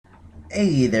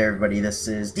Hey there everybody, this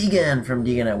is Deegan from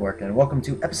Deegan Network, and welcome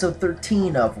to episode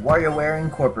 13 of WarioWare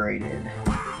Incorporated.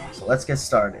 So let's get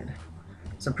started.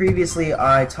 So previously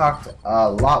I talked a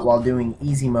lot while doing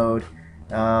easy mode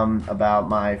about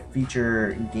my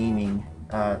future gaming.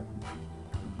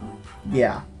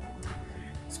 Yeah,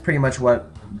 it's pretty much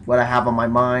what I have on my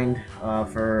mind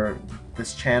for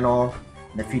this channel.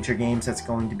 The future games that's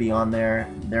going to be on there.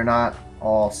 They're not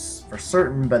all for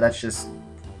certain, but that's just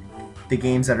the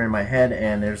games that are in my head,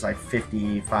 and there's like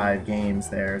 55 games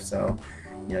there, so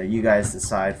you know, you guys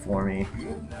decide for me,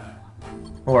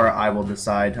 or I will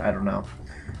decide, I don't know.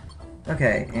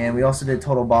 Okay, and we also did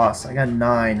Total Boss. I got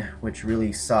 9, which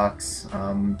really sucks.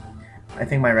 I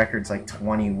think my record's like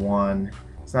 21.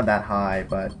 It's not that high,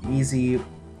 but easy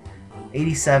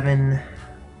 87.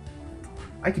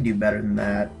 I could do better than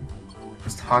that.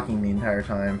 Just talking the entire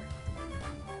time.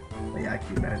 But yeah, I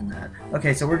can do better than that.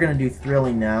 Okay, so we're gonna do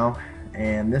Thrilling now.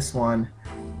 And this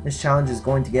challenge is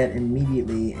going to get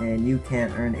immediately, and you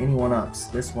can't earn any 1-ups.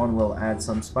 This one will add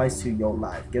some spice to your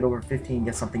life. Get over 15,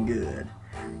 get something good.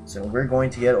 So we're going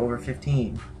to get over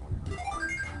 15.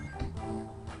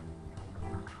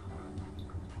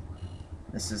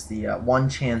 This is the One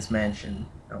Chance Mansion.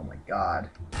 Oh my god.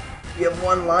 You have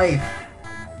 1 life!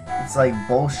 It's like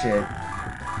bullshit.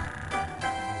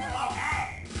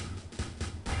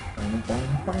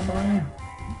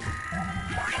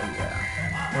 Oh yeah.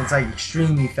 And it's like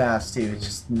extremely fast too. It's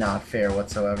just not fair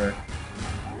whatsoever.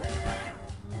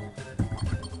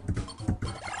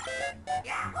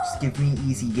 Just give me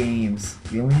easy games.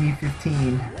 You only need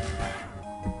 15.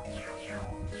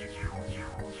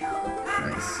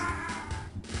 Nice.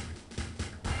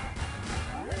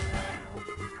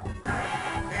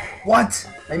 What?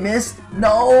 I missed?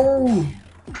 No!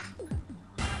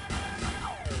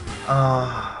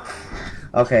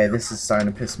 Okay, this is starting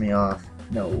to piss me off.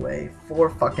 No way. 4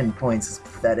 fucking points is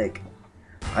pathetic.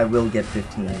 I will get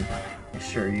 15. I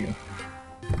assure you.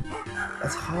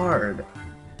 That's hard.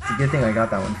 It's a good thing I got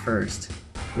that one first.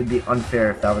 It would be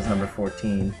unfair if that was number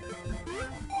 14.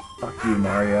 Fuck you,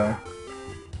 Mario.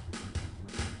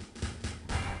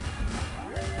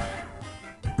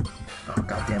 Oh,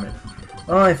 god damn it.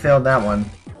 Oh, I failed that one.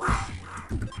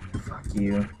 Fuck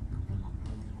you.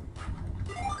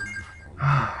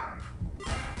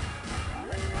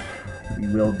 We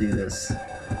will do this.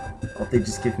 Hope they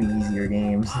just give me easier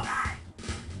games.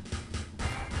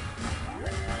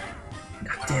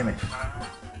 God damn it.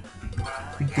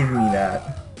 Quit giving me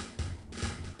that.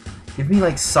 Give me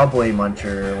like Subway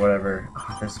Muncher or whatever.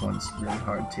 Oh, this one's really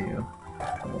hard too.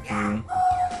 Level 3.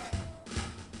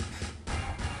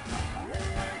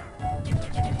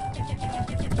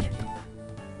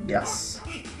 Yes.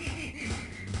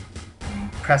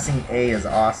 Pressing A is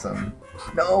awesome.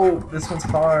 No, this one's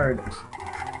hard.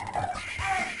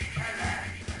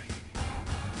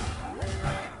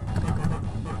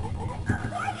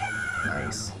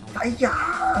 Nice. Hiya!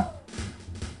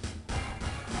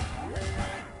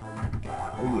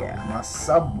 Oh yeah, my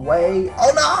Subway.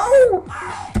 Oh no!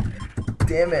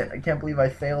 Damn it, I can't believe I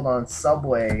failed on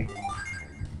Subway.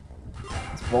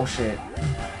 It's bullshit.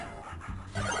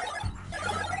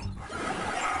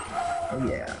 Oh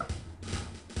yeah.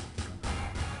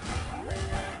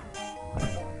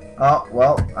 Oh,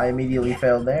 well, I immediately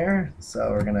failed there, so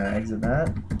we're gonna exit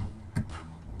that.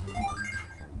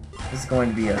 This is going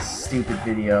to be a stupid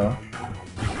video.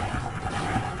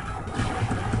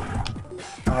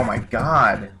 Oh my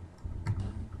god!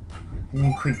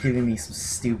 You quit giving me some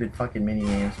stupid fucking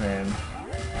minigames, man.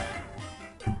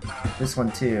 This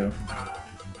one too.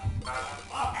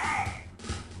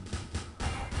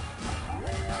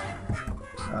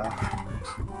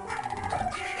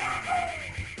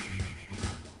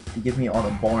 You give me all the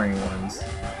boring ones.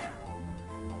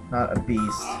 Not a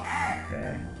beast.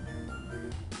 Okay.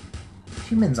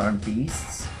 Humans aren't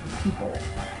beasts. They're people.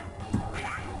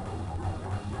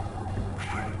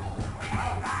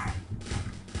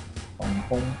 Boom,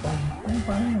 boom, boom, boom,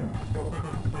 boom.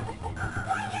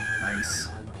 Nice.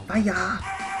 Hiya!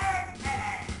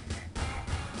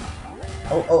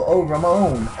 Oh, oh, oh,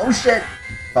 Ramon! Oh shit!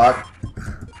 Fuck.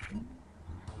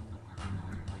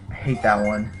 I hate that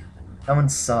one. That one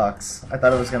sucks. I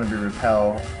thought it was gonna be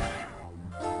Repel.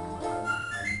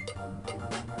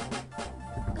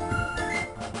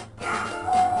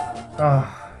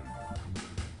 Oh.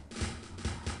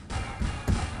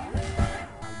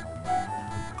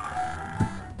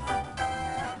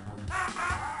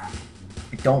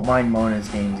 I don't mind Mona's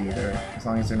games either, as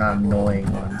long as they're not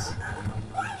annoying ones.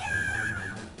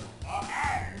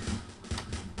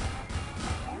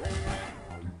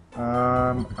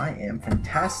 I am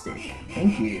fantastic.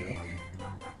 Thank you.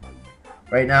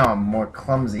 Right now I'm more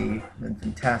clumsy than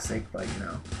fantastic, but you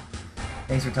know.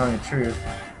 Thanks for telling the truth.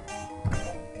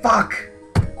 Fuck!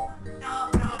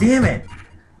 Damn it!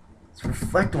 This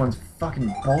reflect one's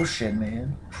fucking bullshit,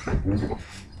 man.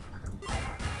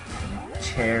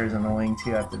 Chair is annoying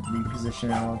too, I have to reposition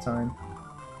it all the time.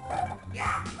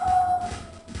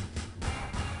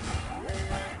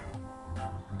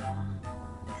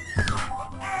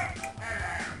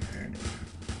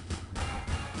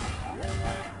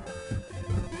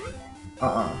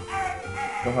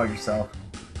 Go hug yourself.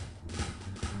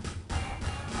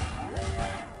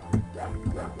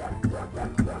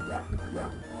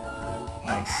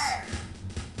 Nice.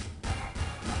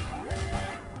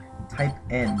 Type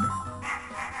N.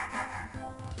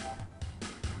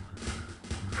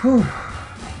 Whew.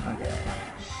 Okay.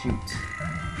 Shoot.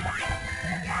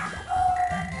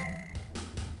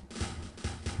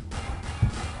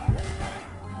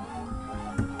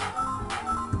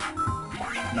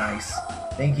 Nice.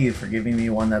 Thank you for giving me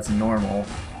one that's normal.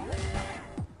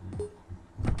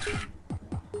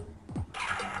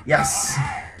 Yes!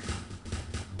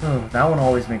 Oh, that one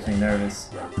always makes me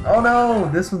nervous. Oh no!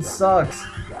 This one sucks!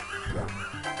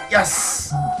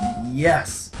 Yes!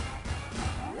 Yes!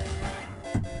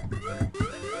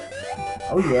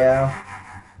 Oh yeah!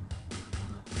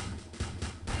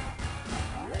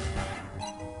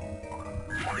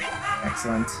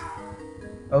 Excellent.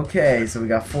 Okay, so we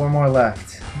got 4 more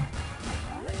left.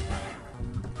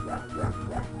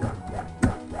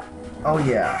 Oh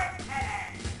yeah.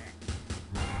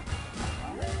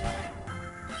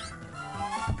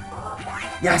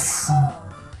 Yes!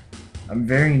 I'm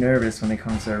very nervous when it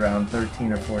comes to around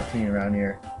 13 or 14 around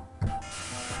here.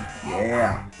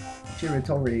 Yeah.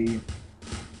 Territory.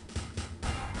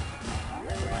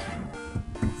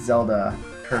 Zelda.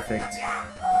 Perfect.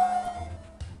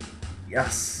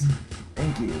 Yes.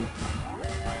 Thank you.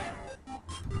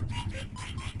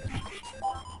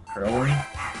 Curling.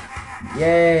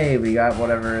 Yay! We got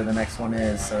whatever the next one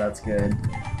is, so that's good.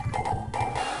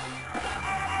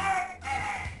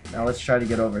 Now let's try to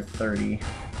get over 30.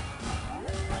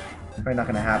 Probably not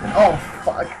gonna happen. Oh,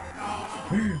 fuck!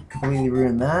 Completely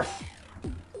ruined that.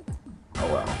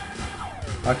 Oh well.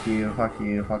 Fuck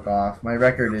you, fuck off. My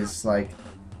record is like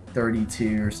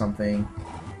 32 or something.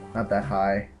 Not that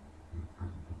high.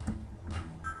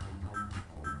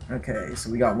 Okay,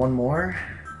 so we got one more.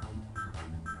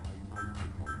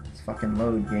 Let's fucking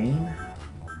load game.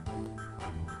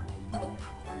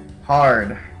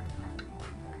 Hard.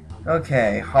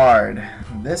 Okay, hard.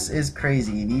 This is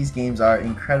crazy. These games are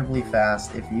incredibly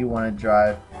fast. If you want to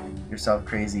drive yourself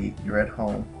crazy, you're at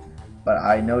home. But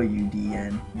I know you,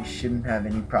 DN. You shouldn't have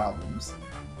any problems.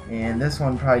 And this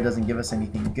one probably doesn't give us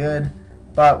anything good,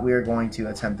 but we're going to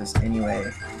attempt this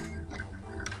anyway.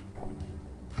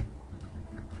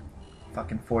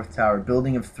 Fucking fourth tower.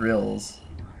 Building of Thrills.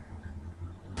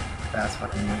 That's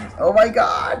fucking games. Oh my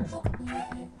god!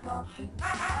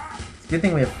 It's a good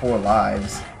thing we have 4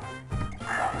 lives.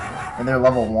 And they're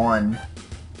level 1.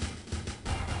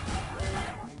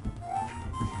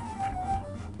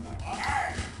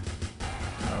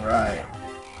 Alright.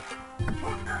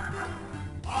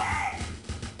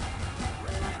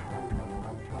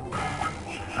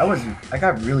 I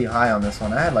got really high on this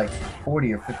one. I had like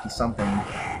 40 or 50 something.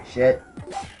 Shit.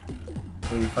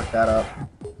 Really fucked that up.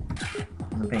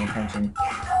 Wasn't paying attention.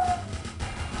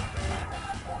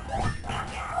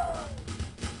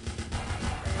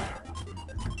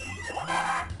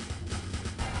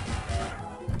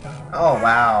 Oh,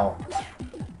 wow.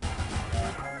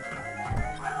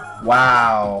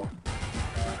 Wow.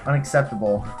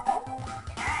 Unacceptable.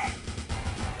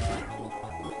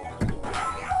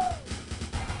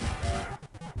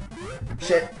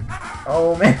 Shit.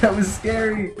 Oh man, that was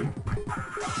scary.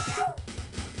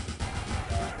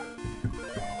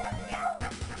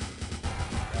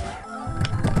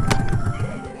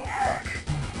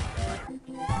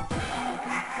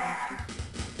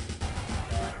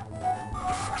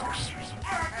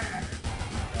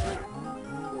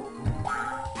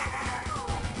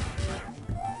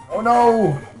 Oh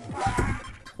no!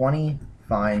 20?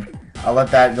 Fine. I'll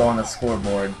let that go on the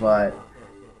scoreboard, but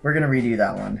we're gonna redo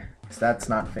that one, because that's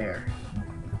not fair.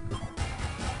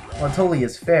 Well, it totally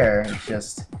is fair, it's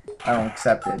just, I don't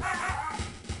accept it.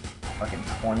 Fucking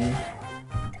 20.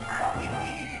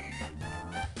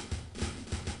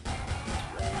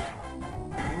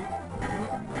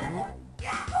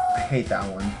 I hate that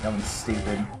one. That one's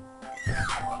stupid.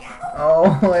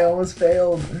 Oh, I almost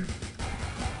failed.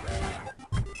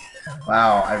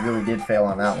 Wow, I really did fail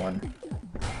on that one.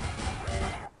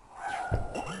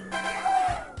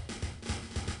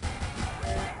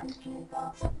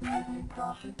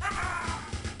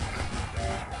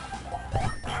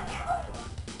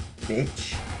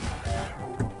 bitch.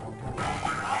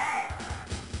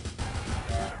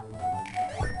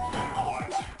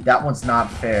 That one's not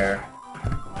fair.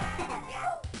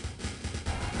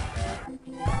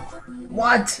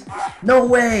 What? No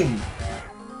way!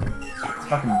 It's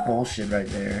fucking bullshit right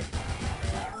there.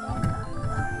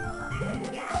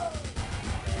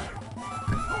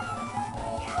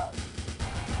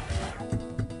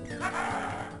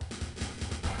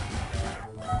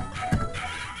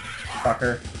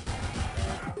 Fucker.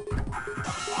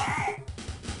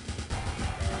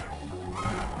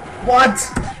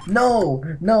 What? No!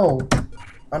 No!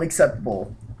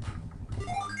 Unacceptable.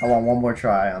 I want one more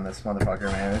try on this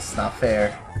motherfucker, man. This is not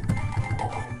fair.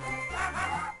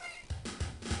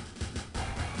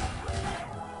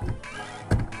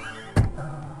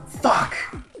 Fuck!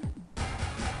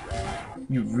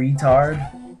 You retard.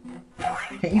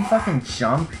 Can't you fucking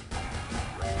jump?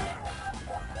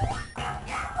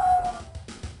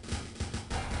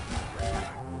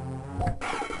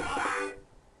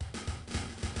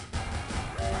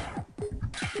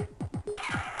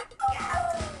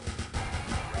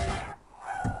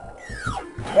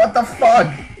 What the fuck?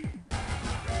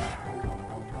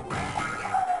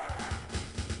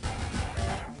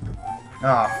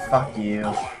 Oh, fuck you.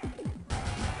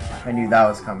 I knew that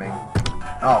was coming.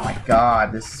 Oh my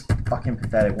god, this is fucking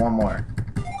pathetic. One more.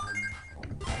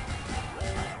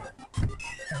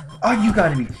 Oh, you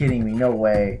gotta be kidding me. No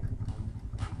way.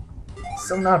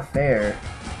 So not fair.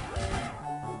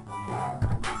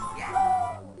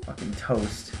 Fucking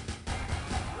toast.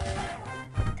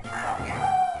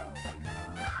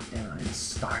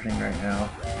 Starting right now.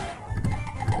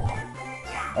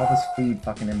 All this food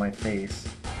fucking in my face.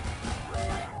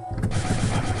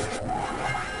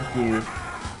 Fuck you.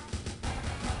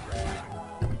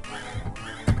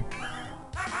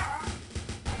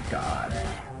 God.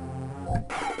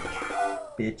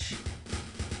 Bitch.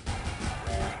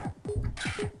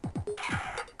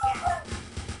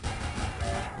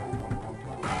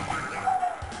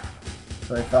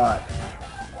 So I thought.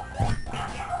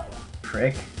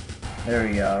 Prick. There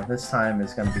we go. This time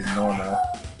it's gonna be normal.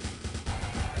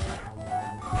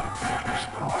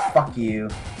 Oh, fuck you.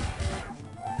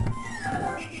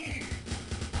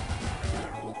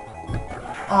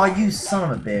 Oh, you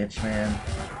son of a bitch, man.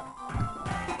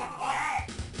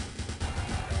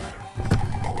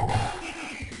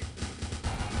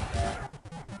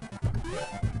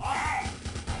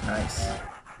 Nice.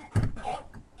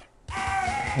 I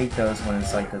hate those when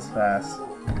it's like this fast.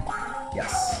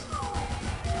 Yes.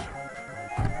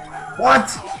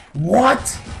 What?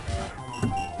 What?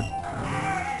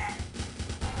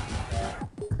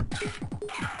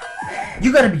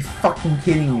 You gotta be fucking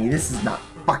kidding me. This is not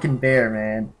fucking fair,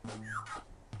 man.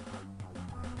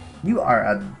 You are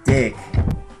a dick.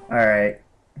 Alright.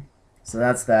 So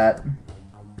that's that.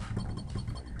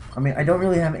 I mean, I don't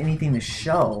really have anything to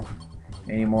show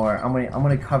anymore. I'm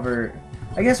gonna cover...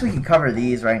 I guess we can cover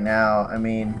these right now. I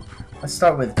mean, let's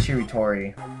start with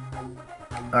Chiritori.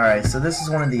 Alright, so this is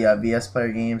one of the VS Player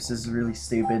games. This is really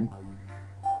stupid.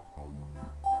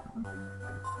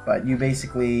 But you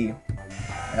basically...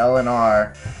 L and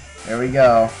R. There we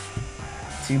go.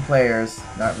 2 players.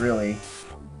 Not really.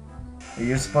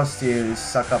 You're supposed to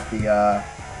suck up the,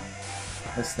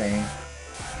 this thing.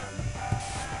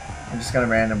 I'm just gonna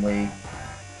randomly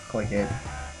click it.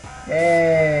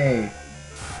 Yay!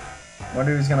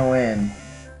 Wonder who's gonna win.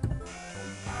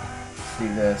 Let's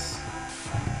do this.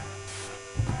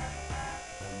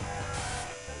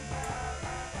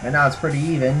 And now it's pretty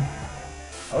even.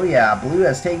 Oh yeah, blue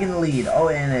has taken the lead. Oh,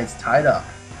 and it's tied up.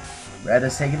 Red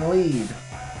has taken the lead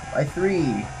by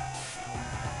 3.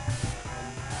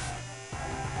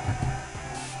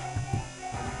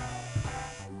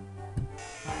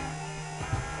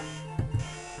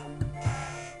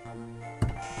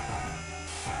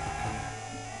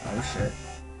 Oh shit.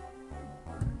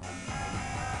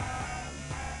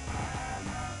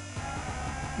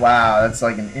 Wow, that's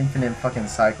like an infinite fucking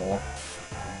cycle.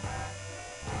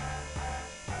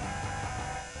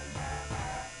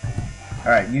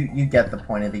 Alright, you get the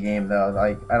point of the game though.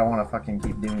 Like, I don't want to fucking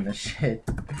keep doing this shit.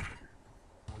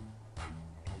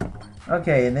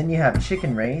 Okay, and then you have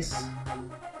Chicken Race,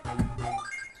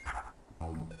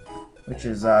 which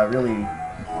is really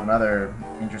another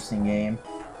interesting game.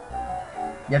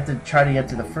 You have to try to get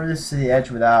to the furthest to the edge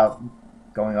without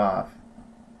going off.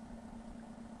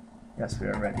 Yes, we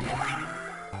are ready.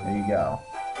 There you go.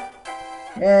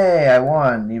 Yay, I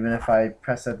won, even if I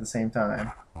pressed at the same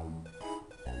time.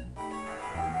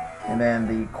 And then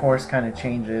the course kind of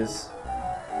changes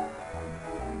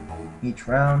each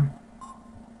round.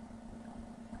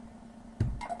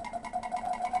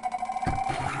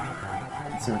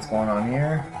 Let's see what's going on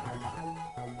here.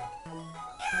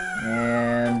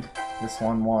 And this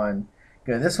one won.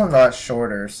 Good. This one's a lot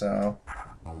shorter, so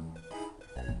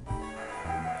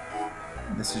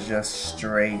this is just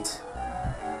straight.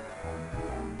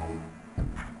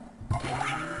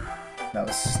 That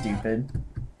was stupid.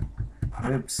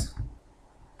 Oops.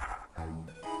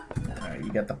 Alright,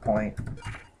 you get the point.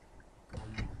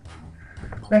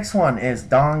 Next one is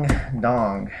Dong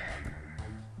Dong.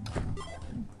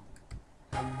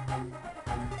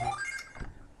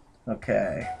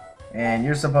 Okay. And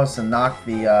you're supposed to knock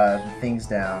the things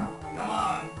down.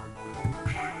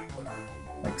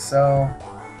 Like so.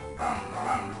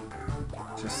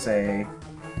 Just say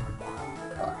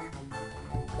fuck.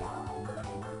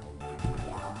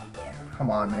 Come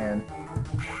on, man.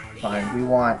 Fine, we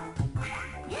want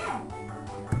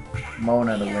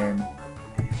Mona to win.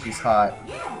 She's hot.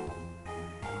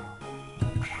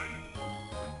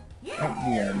 At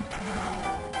the end.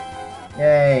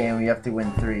 Yay, and we have to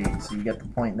win 3, so you get the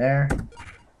point there.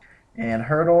 And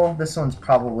Hurdle, this one's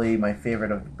probably my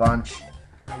favorite of the bunch.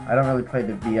 I don't really play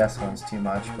the VS ones too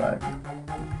much, but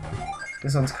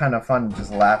this one's kind of fun to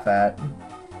just laugh at.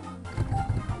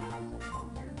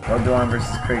 Rodan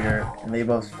versus Krieger, and they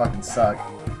both fucking suck.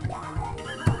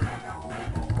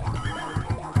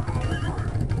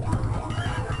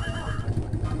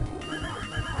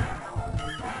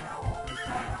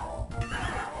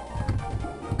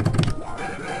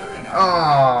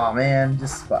 Oh man,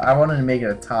 I wanted to make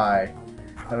it a tie.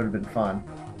 That would have been fun.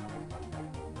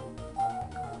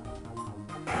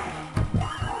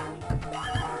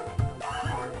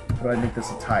 How do I make this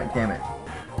a tie? Damn it.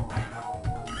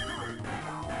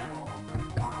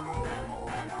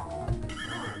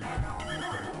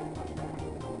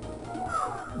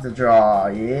 It's a draw,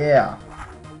 yeah.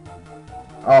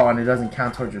 Oh, and it doesn't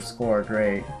count towards your score,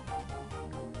 great.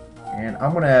 And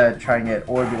I'm gonna try and get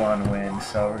Orbulon to win,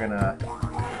 so we're gonna...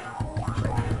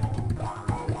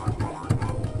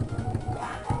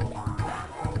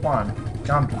 Come on,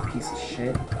 jump, you piece of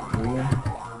shit, William.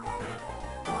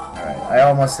 Alright, I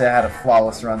almost had a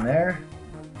flawless run there.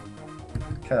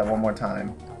 Try that one more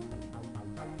time.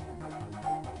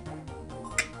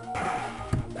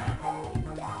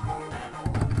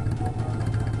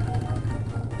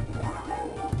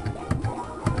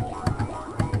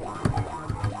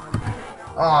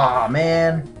 Aw,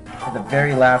 man! At the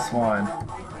very last one.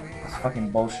 It's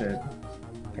fucking bullshit.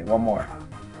 Okay, one more.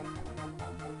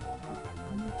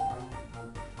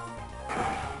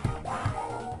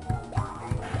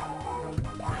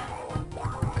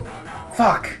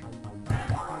 Fuck!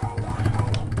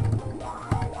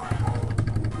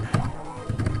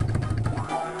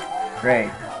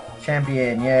 Great.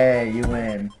 Champion, yay, you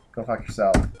win. Go fuck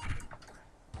yourself.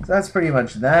 So that's pretty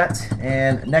much that,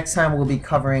 and next time we'll be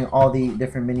covering all the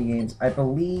different mini games. I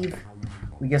believe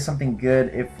we get something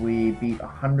good if we beat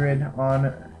 100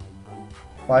 on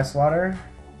Fly Swatter.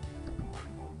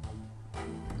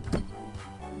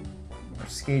 Or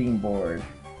Skating Board.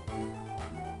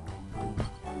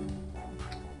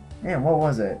 Man, what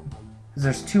was it? Because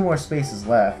there's 2 more spaces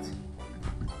left.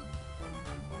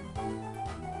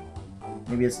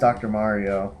 Maybe it's Dr.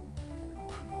 Mario.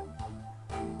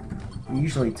 They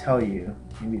usually tell you.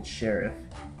 Maybe it's Sheriff.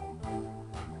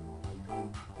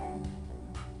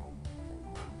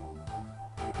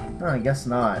 No, I guess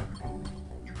not.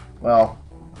 Well,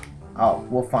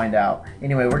 we'll find out.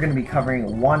 Anyway, we're going to be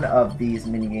covering one of these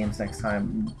mini games next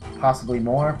time. Possibly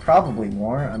more. Probably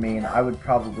more. I mean, I would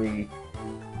probably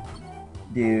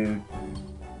do,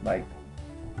 like,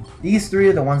 these 3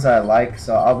 are the ones that I like,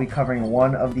 so I'll be covering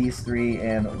one of these 3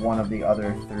 and one of the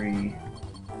other 3.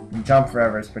 Jump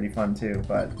Forever is pretty fun too,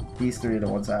 but these 3 are the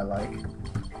ones I like.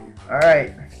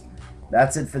 Alright,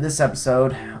 that's it for this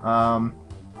episode. If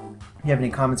you have any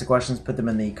comments or questions, put them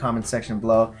in the comment section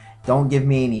below. Don't give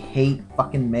me any hate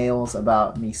fucking mails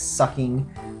about me sucking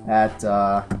at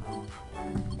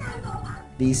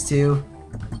these 2.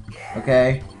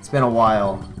 Okay? It's been a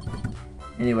while.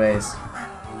 Anyways,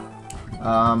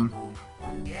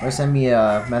 or send me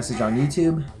a message on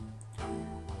YouTube,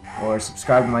 or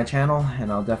subscribe to my channel,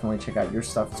 and I'll definitely check out your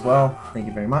stuff as well. Thank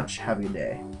you very much. Have a good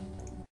day.